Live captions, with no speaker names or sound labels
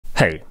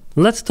Hey,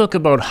 let's talk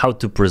about how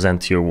to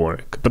present your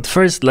work. But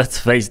first, let's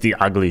face the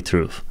ugly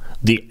truth.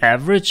 The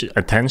average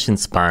attention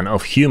span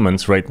of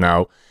humans right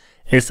now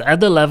is at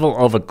the level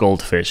of a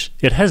goldfish.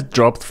 It has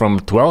dropped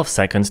from 12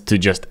 seconds to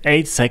just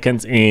 8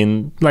 seconds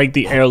in like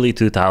the early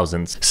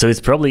 2000s, so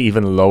it's probably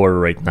even lower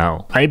right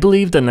now. I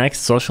believe the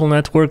next social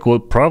network will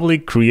probably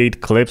create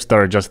clips that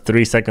are just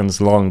 3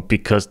 seconds long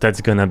because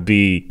that's gonna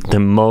be the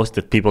most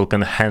that people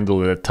can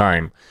handle at a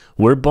time.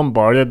 We're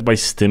bombarded by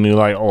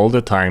stimuli all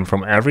the time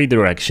from every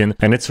direction,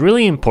 and it's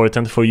really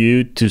important for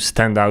you to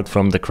stand out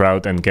from the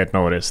crowd and get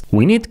noticed.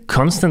 We need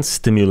constant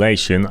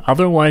stimulation,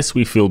 otherwise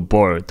we feel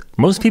bored.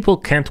 Most people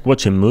can't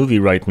watch a movie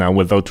right now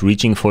without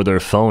reaching for their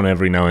phone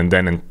every now and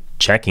then and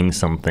checking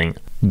something.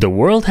 The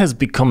world has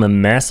become a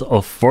mess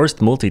of forced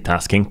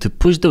multitasking to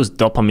push those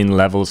dopamine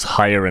levels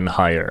higher and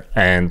higher,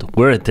 and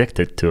we're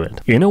addicted to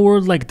it. In a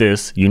world like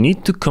this, you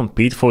need to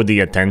compete for the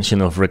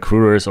attention of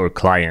recruiters or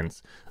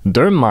clients.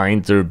 Their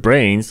minds, their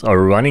brains are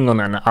running on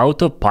an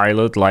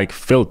autopilot-like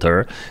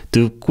filter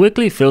to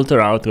quickly filter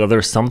out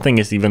whether something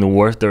is even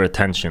worth their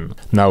attention.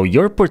 Now,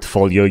 your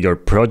portfolio, your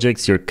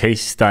projects, your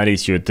case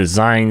studies, your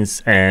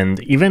designs,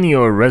 and even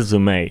your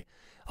resume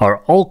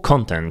are all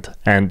content,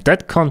 and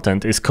that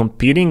content is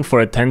competing for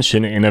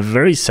attention in a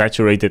very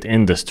saturated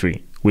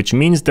industry, which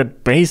means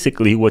that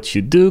basically what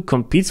you do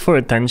competes for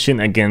attention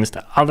against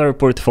other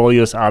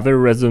portfolios, other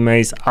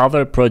resumes,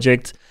 other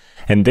projects,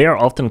 and they are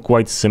often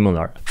quite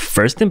similar.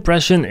 First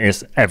impression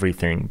is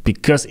everything,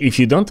 because if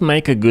you don't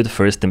make a good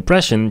first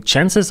impression,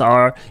 chances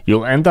are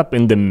you'll end up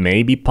in the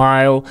maybe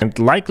pile, and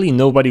likely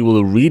nobody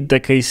will read the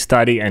case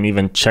study and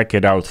even check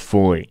it out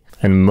fully.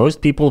 And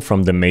most people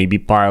from the maybe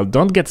pile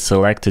don't get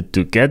selected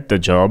to get the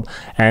job,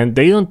 and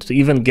they don't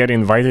even get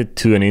invited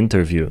to an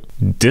interview.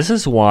 This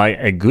is why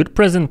a good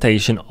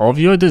presentation of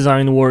your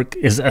design work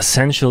is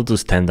essential to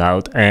stand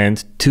out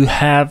and to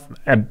have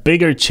a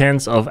bigger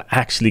chance of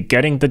actually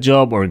getting the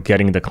job or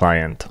getting the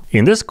client.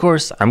 In this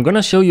course, I'm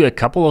gonna show you a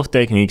couple of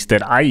techniques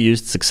that I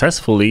used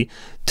successfully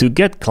to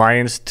get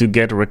clients, to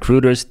get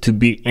recruiters to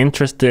be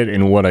interested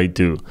in what I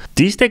do.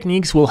 These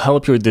techniques will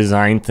help your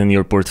designs and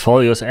your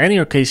portfolios and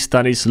your case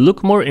studies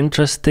look more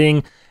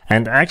interesting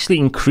and actually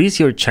increase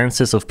your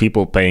chances of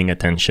people paying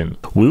attention.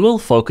 We will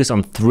focus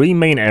on 3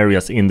 main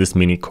areas in this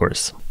mini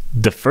course.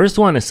 The first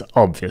one is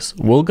obvious.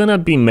 We're gonna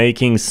be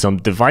making some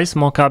device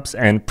mockups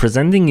and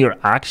presenting your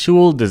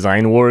actual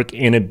design work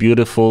in a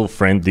beautiful,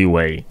 friendly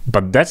way.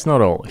 But that's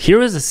not all.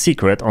 Here is a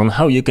secret on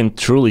how you can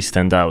truly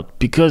stand out,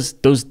 because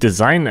those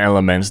design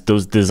elements,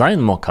 those design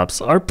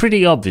mockups are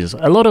pretty obvious.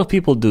 A lot of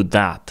people do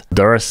that.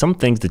 There are some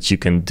things that you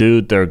can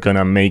do that are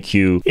gonna make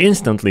you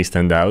instantly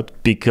stand out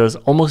because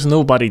almost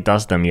nobody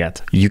does them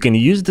yet. You can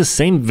use the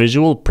same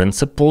visual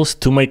principles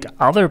to make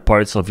other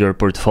parts of your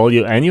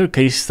portfolio and your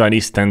case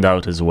study stand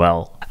out as well.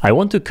 I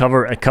want to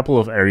cover a couple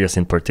of areas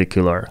in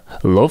particular: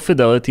 low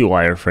fidelity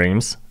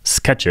wireframes,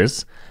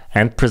 sketches,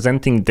 and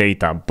presenting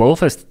data,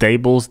 both as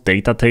tables,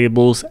 data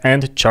tables,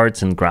 and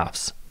charts and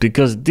graphs,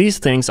 because these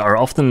things are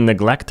often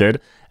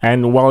neglected,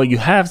 and while you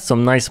have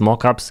some nice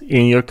mockups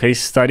in your case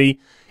study,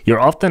 you're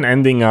often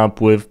ending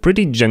up with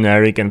pretty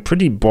generic and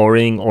pretty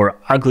boring or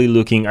ugly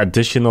looking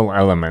additional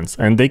elements,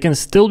 and they can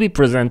still be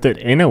presented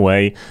in a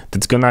way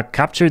that's gonna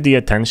capture the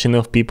attention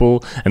of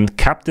people and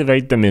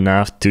captivate them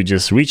enough to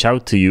just reach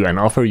out to you and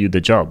offer you the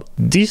job.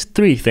 These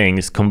 3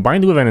 things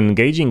combined with an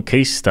engaging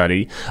case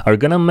study are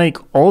gonna make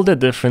all the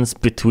difference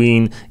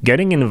between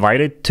getting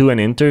invited to an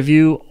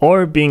interview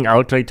or being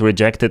outright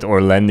rejected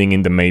or landing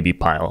in the maybe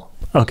pile.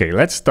 Okay,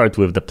 let's start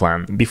with the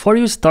plan. Before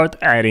you start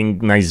adding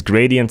nice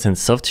gradients and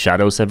soft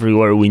shadows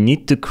everywhere, we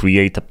need to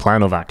create a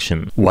plan of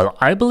action. While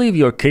I believe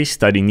your case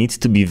study needs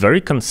to be very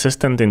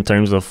consistent in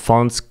terms of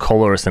fonts,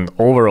 colors, and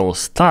overall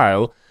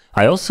style,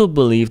 I also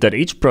believe that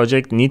each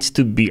project needs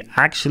to be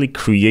actually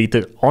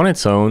created on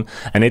its own,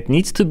 and it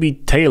needs to be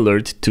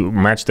tailored to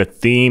match the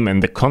theme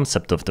and the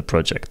concept of the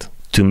project.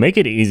 To make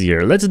it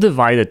easier, let's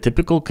divide a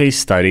typical case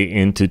study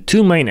into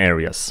 2 main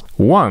areas.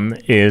 One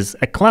is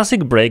a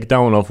classic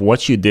breakdown of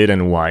what you did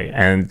and why,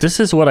 and this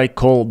is what I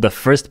call the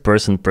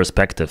first-person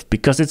perspective,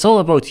 because it's all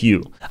about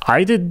you.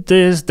 I did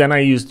this, then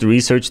I used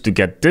research to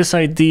get this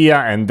idea,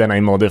 and then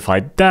I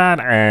modified that,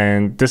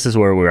 and this is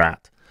where we're at.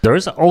 There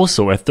is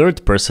also a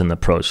third-person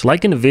approach,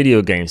 like in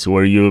video games,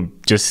 where you're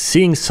just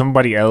seeing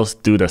somebody else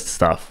do the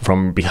stuff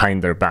from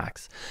behind their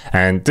backs.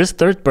 And this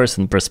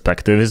third-person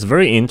perspective is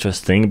very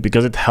interesting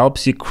because it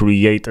helps you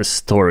create a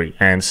story,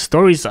 and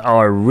stories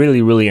are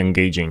really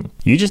engaging.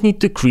 You just need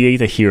to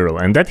create a hero,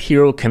 and that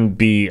hero can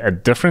be a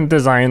different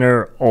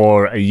designer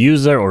or a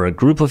user or a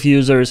group of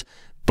users,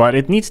 but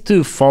it needs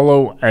to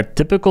follow a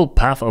typical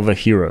path of a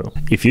hero.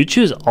 If you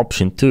choose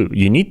option 2,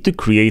 you need to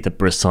create a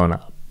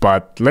persona.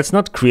 But let's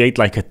not create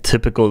like a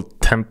typical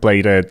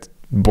templated,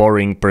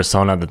 boring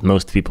persona that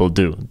most people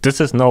do. This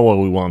is not what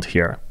we want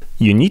here.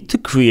 You need to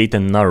create a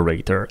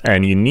narrator,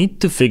 and you need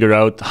to figure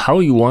out how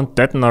you want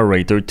that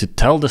narrator to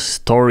tell the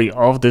story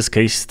of this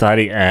case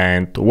study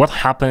and what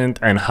happened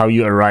and how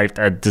you arrived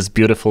at this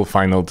beautiful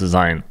final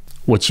design.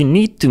 What you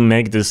need to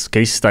make this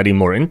case study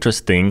more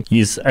interesting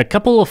is a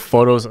couple of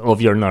photos of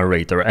your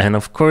narrator. And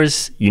of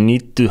course, you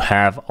need to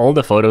have all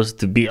the photos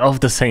to be of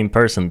the same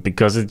person,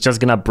 because it's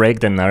just gonna break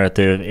the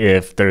narrative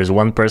if there's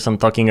one person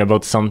talking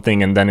about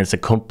something and then it's a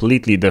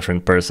completely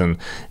different person,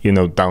 you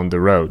know, down the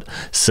road.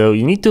 So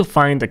you need to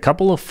find a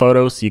couple of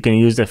photos. You can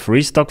use a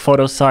free stock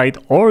photo site,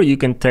 or you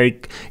can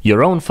take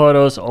your own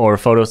photos or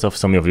photos of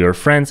some of your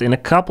friends in a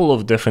couple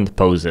of different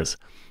poses.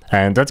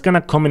 And that's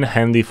gonna come in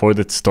handy for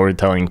the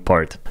storytelling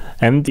part.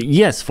 And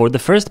yes, for the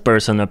first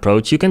person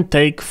approach, you can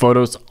take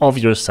photos of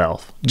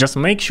yourself. Just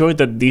make sure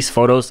that these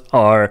photos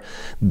are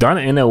done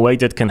in a way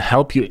that can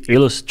help you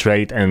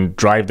illustrate and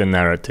drive the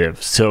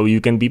narrative. So you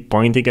can be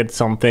pointing at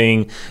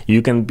something,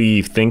 you can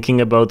be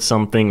thinking about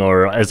something,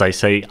 or as I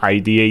say,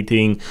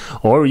 ideating,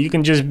 or you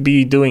can just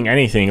be doing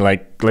anything.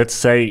 Like, let's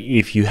say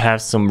if you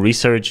have some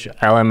research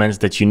elements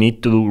that you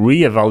need to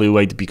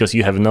reevaluate because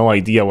you have no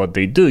idea what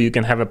they do, you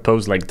can have a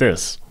pose like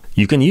this.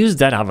 You can use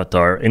that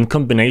avatar in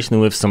combination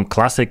with some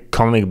classic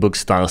comic book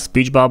style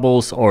speech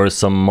bubbles or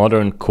some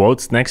modern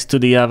quotes next to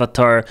the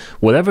avatar.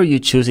 Whatever you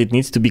choose, it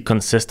needs to be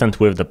consistent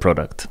with the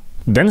product.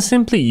 Then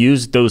simply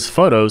use those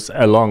photos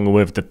along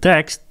with the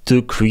text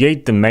to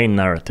create the main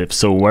narrative.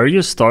 So where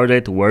you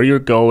started, where you're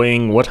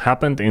going, what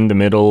happened in the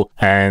middle,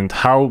 and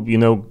how, you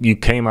know, you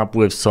came up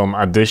with some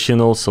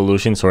additional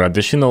solutions or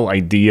additional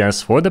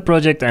ideas for the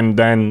project, and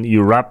then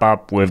you wrap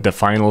up with the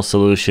final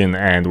solution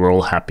and we're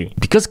all happy.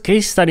 Because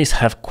case studies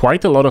have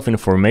quite a lot of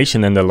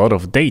information and a lot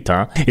of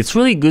data, it's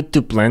really good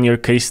to plan your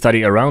case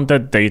study around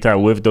that data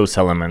with those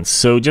elements.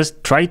 So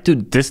just try to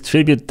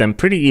distribute them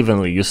pretty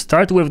evenly. You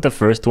start with the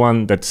first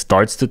one that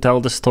starts to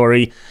tell the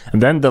story,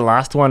 and then the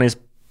last one is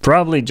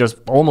probably just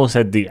almost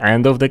at the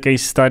end of the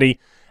case study,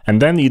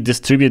 and then you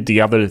distribute the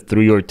other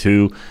 3 or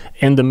 2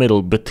 in the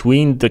middle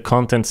between the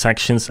content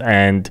sections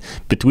and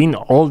between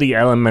all the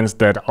elements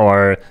that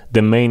are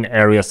the main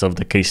areas of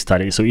the case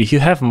study. So if you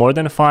have more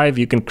than 5,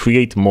 you can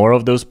create more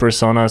of those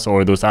personas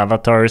or those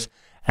avatars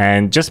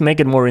and just make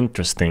it more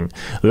interesting.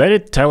 Let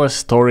it tell a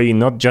story,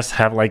 not just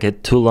have like a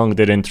too long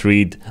didn't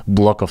read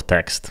block of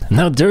text.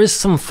 Now there is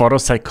some photo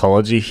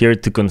psychology here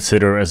to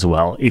consider as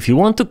well. If you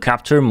want to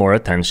capture more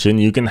attention,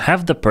 you can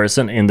have the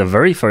person in the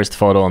very first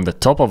photo on the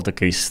top of the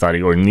case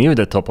study or near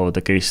the top of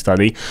the case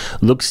study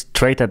look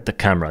straight at the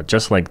camera,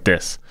 just like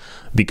this.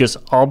 Because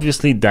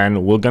obviously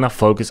then we're gonna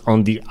focus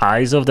on the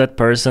eyes of that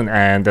person,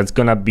 and that's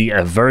gonna be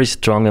a very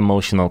strong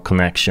emotional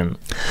connection.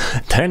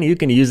 Then you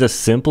can use a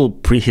simple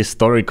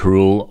prehistoric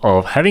rule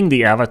of having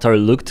the avatar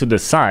look to the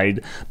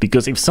side,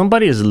 because if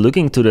somebody is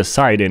looking to the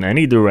side in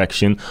any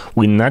direction,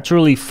 we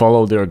naturally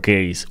follow their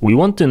gaze. We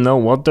want to know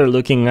what they're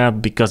looking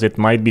at, because it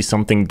might be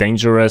something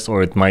dangerous,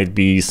 or it might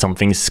be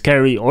something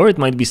scary, or it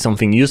might be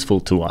something useful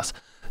to us.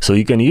 So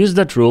you can use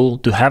that rule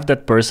to have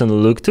that person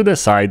look to the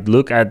side,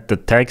 look at the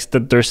text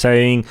that they're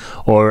saying,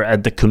 or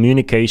at the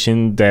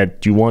communication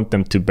that you want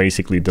them to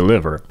basically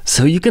deliver.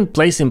 So you can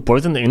place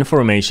important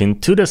information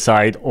to the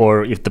side,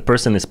 or if the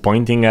person is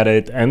pointing at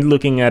it and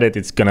looking at it,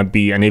 it's gonna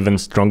be an even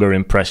stronger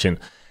impression.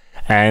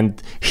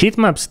 And heat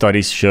map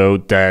studies show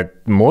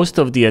that most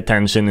of the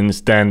attention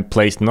is then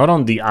placed not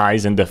on the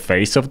eyes and the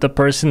face of the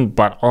person,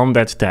 but on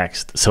that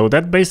text. So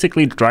that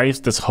basically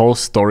drives this whole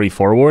story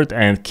forward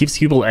and keeps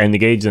people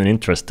engaged and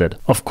interested.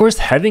 Of course,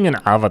 having an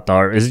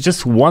avatar is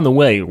just one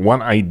way,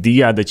 one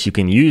idea that you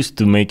can use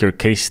to make your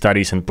case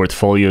studies and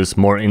portfolios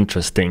more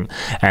interesting.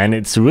 And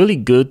it's really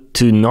good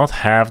to not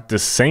have the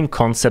same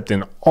concept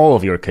in all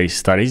of your case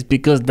studies,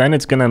 because then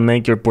it's gonna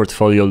make your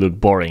portfolio look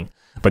boring.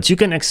 But you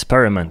can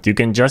experiment, you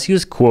can just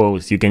use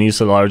quotes, you can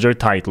use larger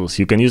titles,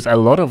 you can use a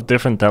lot of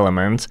different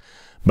elements.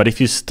 But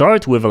if you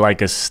start with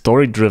like a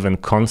story-driven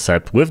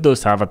concept with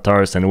those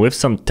avatars and with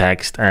some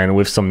text and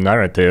with some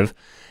narrative,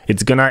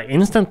 it's gonna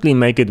instantly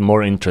make it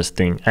more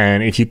interesting.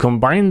 And if you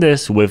combine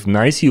this with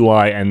nice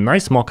UI and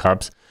nice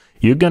mockups,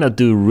 you're gonna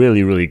do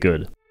really, really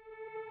good.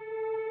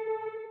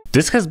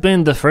 This has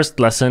been the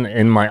first lesson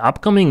in my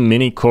upcoming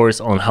mini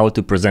course on how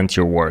to present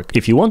your work.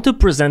 If you want to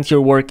present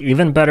your work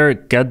even better,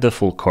 get the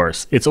full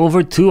course. It's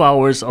over 2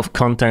 hours of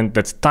content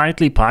that's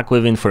tightly packed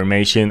with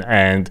information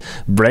and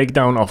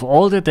breakdown of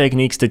all the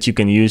techniques that you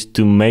can use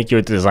to make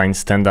your design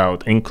stand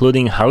out,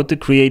 including how to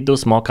create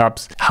those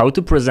mockups, how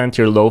to present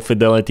your low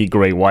fidelity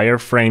gray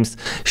wireframes,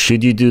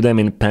 should you do them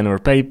in pen or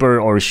paper,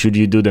 or should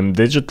you do them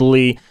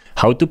digitally,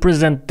 how to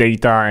present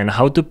data, and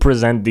how to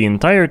present the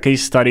entire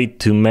case study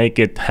to make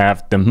it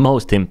have the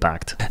most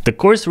impact. The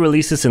course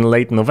releases in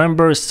late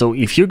November, so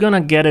if you're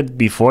gonna get it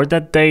before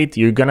that date,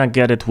 you're gonna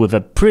get it with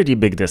a pretty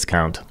big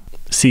discount.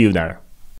 See you there.